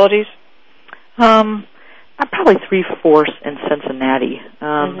disabilities? Probably 3/4 in Cincinnati.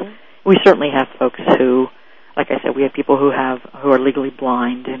 We certainly have folks who, like I said, we have people who are legally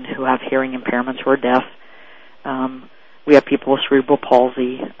blind and who have hearing impairments who are deaf. We have people with cerebral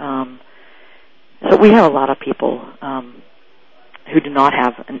palsy. So we have a lot of people who do not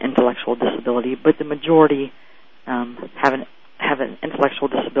have an intellectual disability, but the majority have an intellectual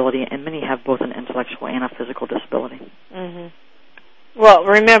disability, and many have both an intellectual and a physical disability. Mm-hmm. Well,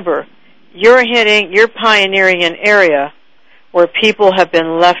 remember, you're pioneering an area where people have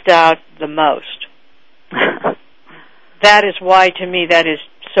been left out the most. That is why, to me, that is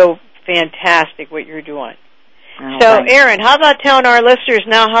so fantastic what you're doing. Oh, so, thanks. Erin, how about telling our listeners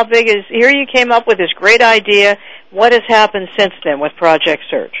now here you came up with this great idea. What has happened since then with Project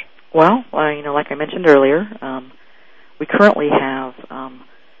Search? Well, like I mentioned earlier, we currently have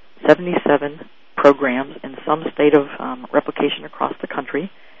 77 programs in some state of replication across the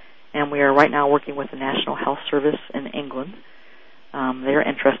country, and we are right now working with the National Health Service in England. They're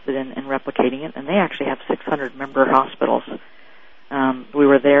interested in replicating it, and they actually have 600 member hospitals. We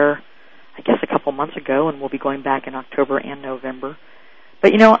were there, I guess, a couple months ago, and we'll be going back in October and November.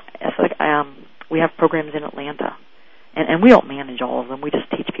 But, it's like we have programs in Atlanta, and we don't manage all of them. We just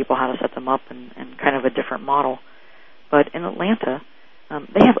teach people how to set them up and kind of a different model. But in Atlanta,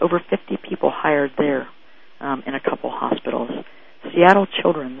 they have over 50 people hired there in a couple hospitals. Seattle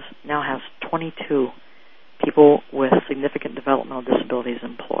Children's now has 22 people with significant developmental disabilities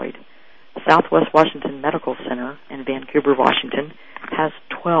employed. Southwest Washington Medical Center in Vancouver, Washington has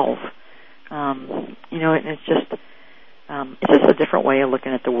 12. And it's just a different way of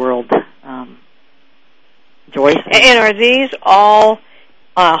looking at the world. Joyce? And are these all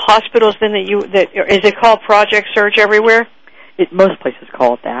hospitals then is it called Project Search everywhere? Most places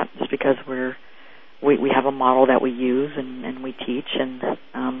call it that, just because we have a model that we use and we teach, and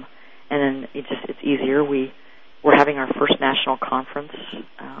then it's easier. We're having our first national conference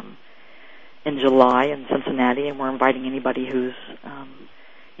in July in Cincinnati, and we're inviting anybody who's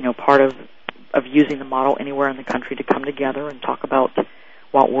part of using the model anywhere in the country to come together and talk about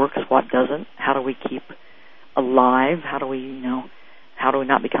what works, what doesn't, how do we keep alive, how do we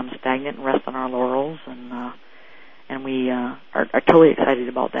not become stagnant and rest on our laurels, and we are totally excited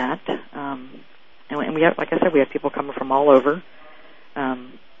about that. And we have, like I said, we have people coming from all over.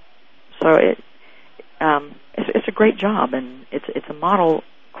 So it's a great job, and it's a model.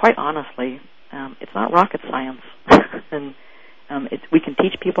 Quite honestly, it's not rocket science, and we can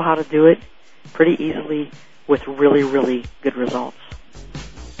teach people how to do it pretty easily with really, really good results.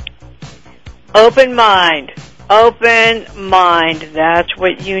 Open mind. That's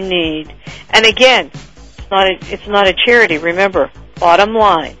what you need. And again, it's not a charity. Remember, bottom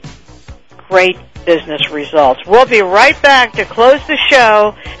line, great business results. We'll be right back to close the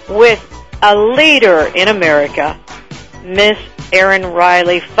show with a leader in America, Miss Erin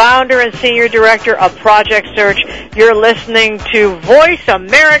Riehle, founder and senior director of Project Search. You're listening to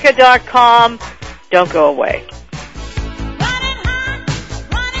VoiceAmerica.com. Don't go away.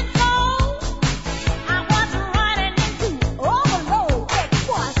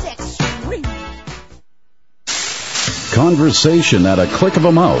 Conversation at a click of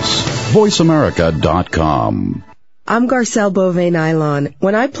a mouse. VoiceAmerica.com. I'm Garcelle Beauvais-Nylon.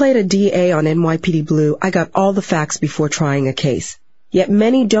 When I played a DA on NYPD Blue, I got all the facts before trying a case. Yet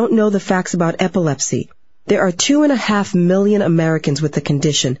many don't know the facts about epilepsy. There are 2.5 million Americans with the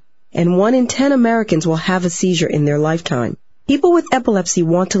condition, and 1 in 10 Americans will have a seizure in their lifetime. People with epilepsy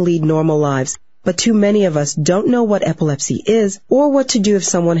want to lead normal lives, but too many of us don't know what epilepsy is or what to do if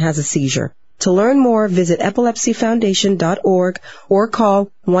someone has a seizure. To learn more, visit epilepsyfoundation.org or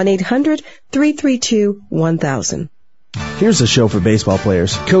call 1-800-332-1000. Here's a show for baseball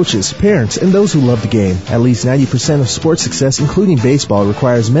players, coaches, parents, and those who love the game. At least 90% of sports success, including baseball,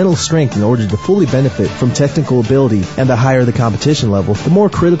 requires mental strength in order to fully benefit from technical ability. And the higher the competition level, the more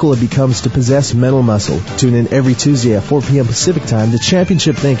critical it becomes to possess mental muscle. Tune in every Tuesday at 4 p.m. Pacific Time to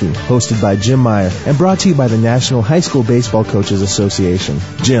Championship Thinking, hosted by Jim Meyer, and brought to you by the National High School Baseball Coaches Association.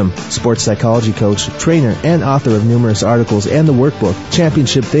 Jim, sports psychology coach, trainer, and author of numerous articles and the workbook,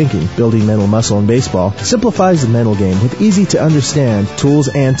 Championship Thinking, Building Mental Muscle in Baseball, simplifies the mental game with easy to understand tools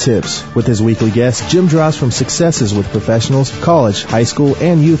and tips. With his weekly guests, Jim draws from successes with professionals, college, high school,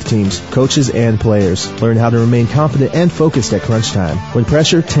 and youth teams, coaches, and players. Learn how to remain confident and focused at crunch time, when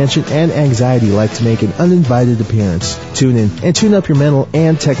pressure, tension, and anxiety like to make an uninvited appearance. Tune in and tune up your mental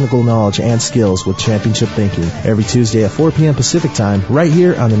and technical knowledge and skills with Championship Thinking every Tuesday at 4 p.m. Pacific Time, right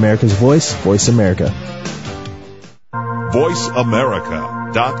here on America's Voice, Voice America.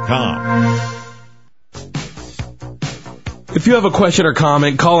 VoiceAmerica.com. If you have a question or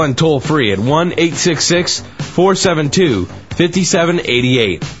comment, call in toll-free at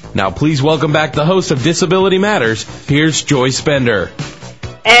 1-866-472-5788. Now, please welcome back the host of Disability Matters. Here's Joyce Bender.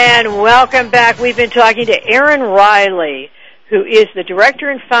 And welcome back. We've been talking to Erin Riehle, who is the director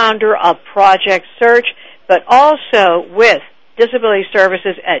and founder of Project Search, but also with Disability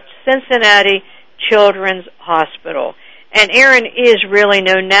Services at Cincinnati Children's Hospital. And Erin is really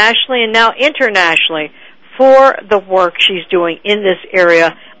known nationally and now internationally for the work she's doing in this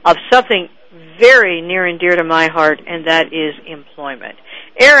area of something very near and dear to my heart, and that is employment.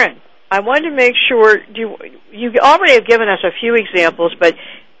 Erin, I wanted to make sure, you already have given us a few examples, but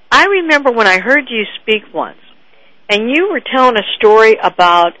I remember when I heard you speak once, and you were telling a story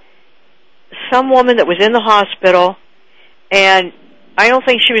about some woman that was in the hospital, and I don't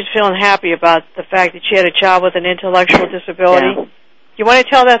think she was feeling happy about the fact that she had a child with an intellectual disability. Yeah. You want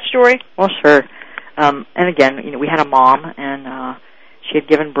to tell that story? Well, sure. And again, we had a mom, and she had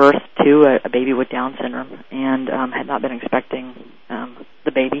given birth to a baby with Down syndrome, and had not been expecting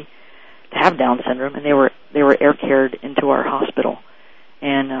the baby to have Down syndrome, and they were air cared into our hospital.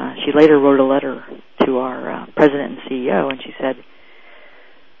 And she later wrote a letter to our president and CEO, and she said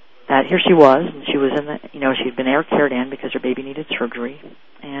that here she was, and she was in the, she'd been air cared in because her baby needed surgery,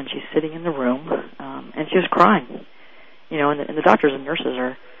 and she's sitting in the room, and she was crying, and the doctors and nurses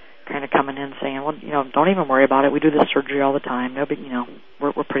are kind of coming in saying, well, don't even worry about it. We do this surgery all the time. No,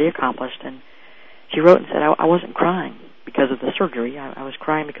 but we're pretty accomplished. And she wrote and said, I wasn't crying because of the surgery. I was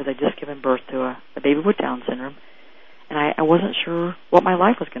crying because I'd just given birth to a baby with Down syndrome, and I wasn't sure what my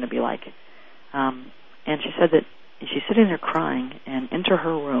life was going to be like. And she said that she's sitting there crying, and into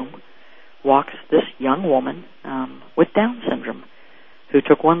her room walks this young woman with Down syndrome who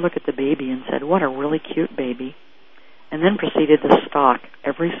took one look at the baby and said, what a really cute baby, and then proceeded to stock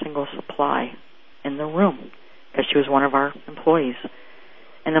every single supply in the room because she was one of our employees.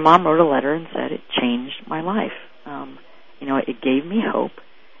 And the mom wrote a letter and said, it changed my life. It gave me hope,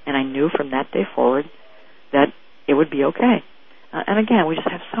 and I knew from that day forward that it would be okay. And again, we just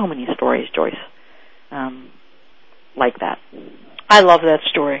have so many stories, Joyce, like that. I love that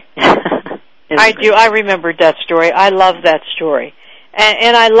story. I do. I remembered that story. I love that story.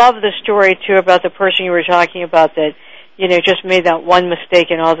 And I love the story, too, about the person you were talking about that, just made that one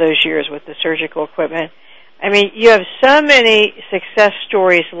mistake in all those years with the surgical equipment. I mean, you have so many success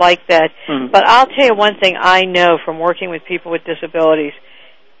stories like that, but I'll tell you one thing I know from working with people with disabilities,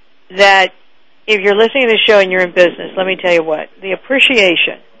 that if you're listening to the show and you're in business, let me tell you what, the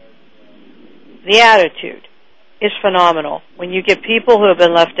appreciation, the attitude is phenomenal when you give people who have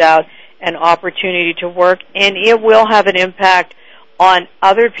been left out an opportunity to work, and it will have an impact on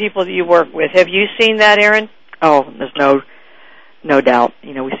other people that you work with. Have you seen that, Erin? Oh, there's no doubt.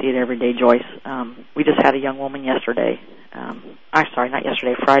 We see it every day, Joyce. We just had a young woman yesterday.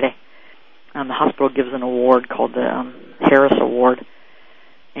 Friday. The hospital gives an award called the Harris Award,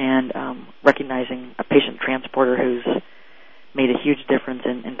 and recognizing a patient transporter who's made a huge difference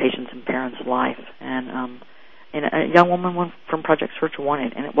in patients' and parents' life. And a young woman from Project Search won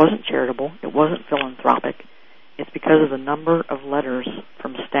it, and it wasn't charitable. It wasn't philanthropic. It's because of the number of letters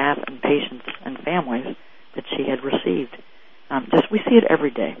from staff and patients and families that she had received. We see it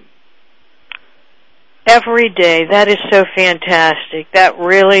every day. Every day. That is so fantastic. That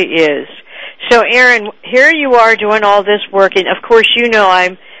really is. So, Erin, here you are doing all this work, and of course,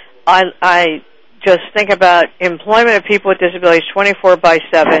 I just think about employment of people with disabilities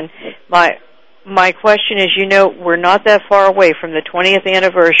 24/7. My question is, we're not that far away from the 20th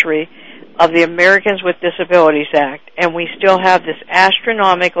anniversary of the Americans with Disabilities Act, and we still have this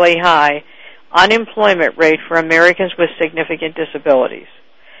astronomically high unemployment rate for Americans with significant disabilities.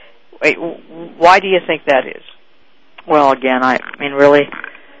 Wait, why do you think that is? Well, again, I mean, really,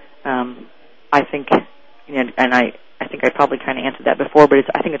 I think, and I think I probably kind of answered that before, but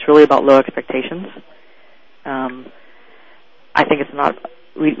I think it's really about low expectations. I think it's not.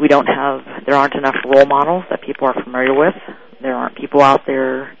 There aren't enough role models that people are familiar with. There aren't people out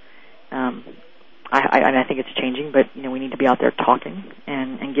there. And I think it's changing, but we need to be out there talking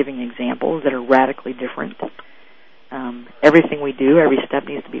and giving examples that are radically different. Everything we do, every step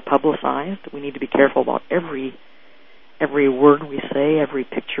needs to be publicized. We need to be careful about every word we say, every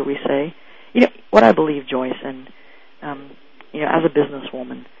picture we say. What I believe, Joyce, and as a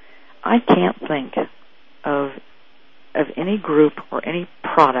businesswoman, I can't think of any group or any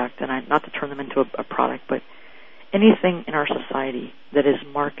product, and not to turn them into a product, but anything in our society that is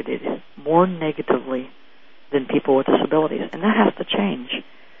marketed more negatively than people with disabilities, and that has to change.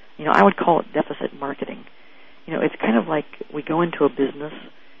 I would call it deficit marketing. It's kind of like we go into a business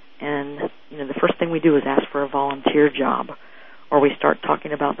and, the first thing we do is ask for a volunteer job, or we start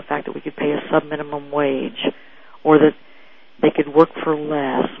talking about the fact that we could pay a sub-minimum wage, or that they could work for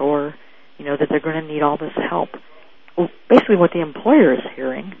less, or, that they're going to need all this help. Well, basically what the employer is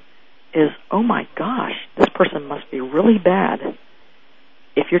hearing is, oh my gosh, this person must be really bad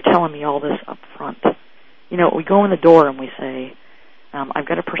if you're telling me all this up front. We go in the door and we say, I've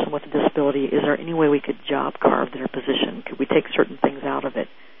got a person with a disability. Is there any way we could job carve their position? Could we take certain things out of it?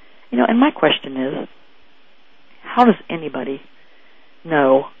 And my question is, how does anybody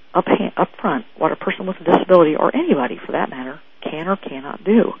know up front what a person with a disability, or anybody for that matter, can or cannot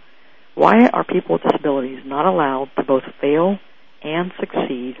do? Why are people with disabilities not allowed to both fail and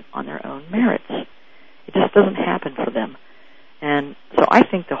succeed on their own merits? It just doesn't happen for them. And so I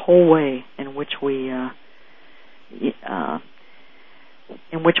think the whole way in which we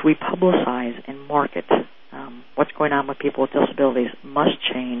publicize and market what's going on with people with disabilities must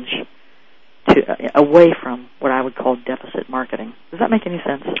change away from what I would call deficit marketing. Does that make any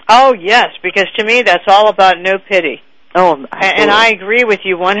sense? Oh, yes, because to me that's all about no pity. Oh, absolutely. And I agree with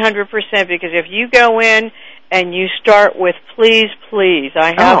you 100%, because if you go in and you start with please, please,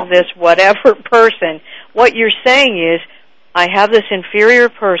 I have this whatever person, what you're saying is, I have this inferior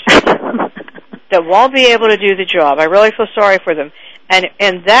person that won't be able to do the job. I really feel sorry for them.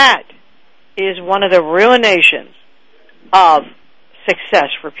 And that is one of the ruinations of success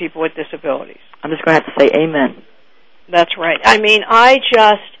for people with disabilities. I'm just going to have to say amen. That's right. I mean, I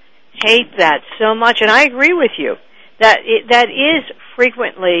just hate that so much, and I agree with you that that is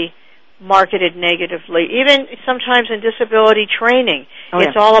frequently marketed negatively, even sometimes in disability training.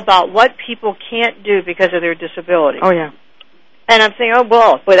 It's all about what people can't do because of their disability. Oh, yeah. And I'm thinking,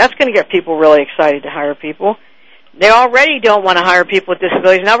 boy, that's going to get people really excited to hire people. They already don't want to hire people with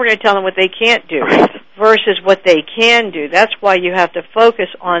disabilities. Now we're going to tell them what they can't do versus what they can do. That's why you have to focus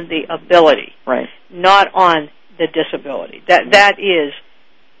on the ability, not on the disability. That is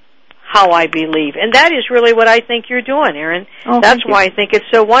how I believe. And that is really what I think you're doing, Erin. That's why I think it's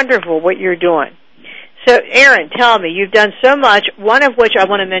so wonderful what you're doing. So, Erin, tell me, you've done so much, one of which I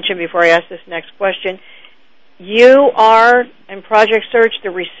want to mention before I ask this next question. You are, in Project Search,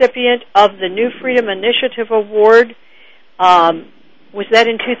 the recipient of the New Freedom Initiative Award. Was that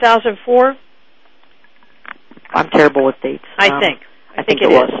in 2004? I'm terrible with dates. I think it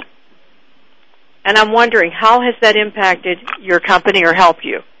was. And I'm wondering, how has that impacted your company or helped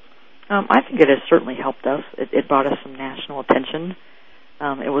you? I think it has certainly helped us. It brought us some national attention.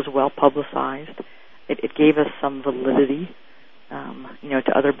 It was well publicized. It gave us some validity,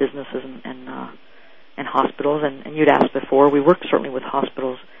 to other businesses and hospitals. And you'd asked before, we work certainly with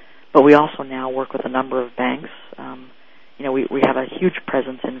hospitals, but we also now work with a number of banks. We have a huge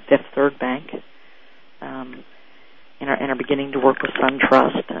presence in Fifth Third Bank, and are beginning to work with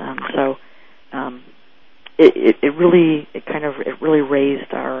SunTrust. It really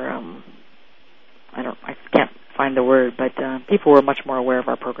raised our I can't find the word, but people were much more aware of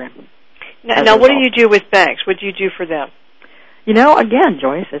our program. Now what do you do with banks? What do you do for them? Again,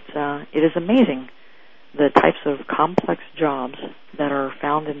 Joyce, it is amazing the types of complex jobs that are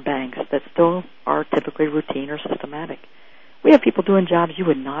found in banks that still are typically routine or systematic. We have people doing jobs you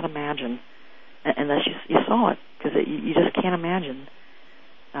would not imagine unless you saw it, because you just can't imagine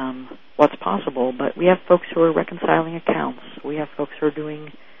what's possible. But we have folks who are reconciling accounts. We have folks who are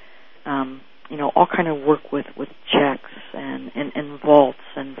doing, all kind of work with checks and vaults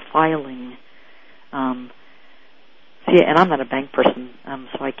and filing. And I'm not a bank person,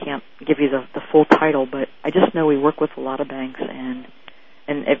 so I can't give you the full title, but I just know we work with a lot of banks, and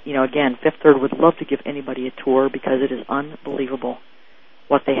again, Fifth Third would love to give anybody a tour, because it is unbelievable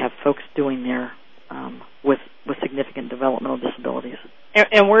what they have folks doing there with significant developmental disabilities.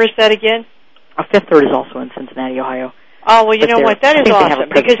 And where is that again? Our Fifth Third is also in Cincinnati, Ohio. Oh, well, you know what? That is awesome.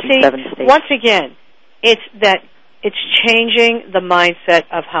 Because, see, states. once again, it's changing the mindset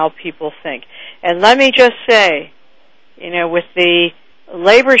of how people think. And let me just say, you know, with the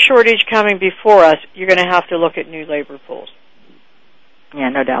labor shortage coming before us, you're going to have to look at new labor pools. Yeah,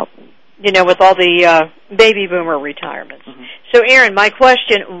 no doubt. You know, with all the baby boomer retirements. Mm-hmm. So, Erin, my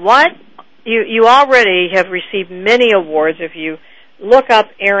question, you already have received many awards. If you look up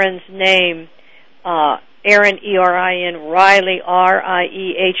Erin's name, Erin, E-R-I-N, Riehle,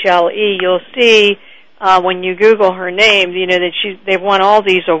 R-I-E-H-L-E, you'll see when you Google her name, you know, that they've won all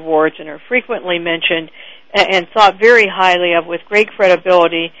these awards and are frequently mentioned and thought very highly of with great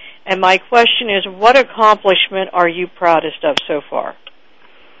credibility. And my question is, what accomplishment are you proudest of so far?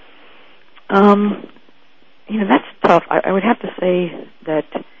 You know, that's tough. I would have to say that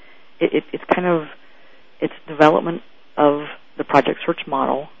it's kind of it's development of the project search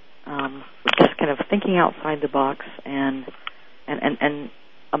model, just kind of thinking outside the box and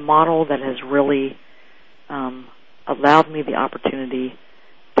a model that has really allowed me the opportunity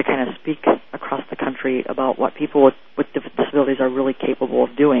to kind of speak across the country about what people with disabilities are really capable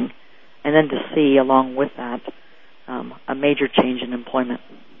of doing, and then to see along with that a major change in employment.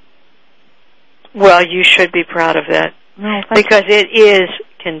 Well, you should be proud of that, because it is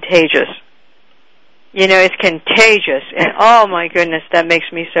contagious. You know, it's contagious, and oh my goodness, that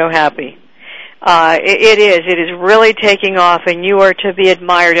makes me so happy. It is really taking off, and you are to be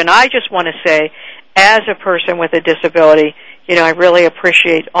admired. And I just want to say, as a person with a disability, you know, I really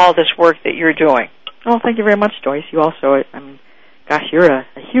appreciate all this work that you're doing. Well, thank you very much, Joyce. You also, I mean, gosh, you're a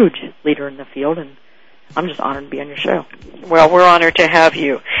huge leader in the field, and I'm just honored to be on your show. Well, we're honored to have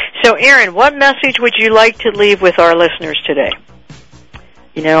you. So, Erin, what message would you like to leave with our listeners today?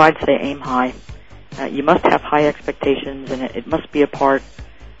 You know, I'd say aim high. You must have high expectations, and it must be a part.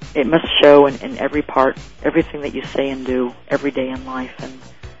 It must show in every part, everything that you say and do every day in life, and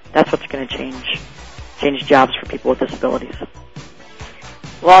that's what's going to change jobs for people with disabilities.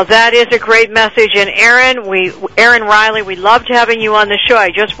 Well, that is a great message, and Erin Riehle, we loved having you on the show. I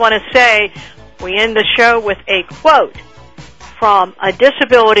just want to say we end the show with a quote from a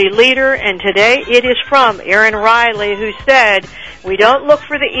disability leader, and today it is from Erin Riehle, who said, "We don't look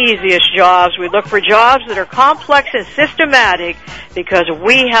for the easiest jobs. We look for jobs that are complex and systematic because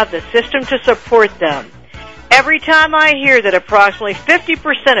we have the system to support them." Every time I hear that approximately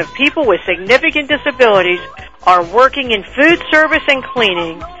 50% of people with significant disabilities are working in food service and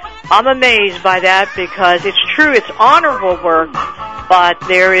cleaning, I'm amazed by that, because it's true, it's honorable work, but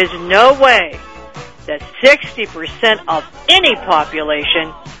there is no way that 60% of any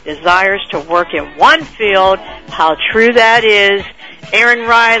population desires to work in one field. How true that is. Erin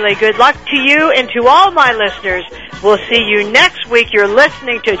Riehle, good luck to you and to all my listeners. We'll see you next week. You're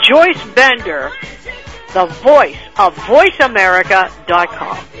listening to Joyce Bender, the voice of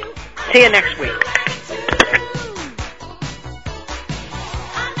VoiceAmerica.com. See you next week.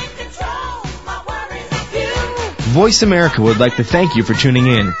 Voice America would like to thank you for tuning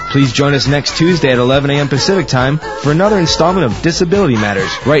in. Please join us next Tuesday at 11 a.m. Pacific Time for another installment of Disability Matters,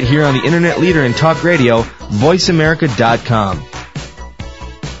 right here on the Internet leader in talk radio, VoiceAmerica.com.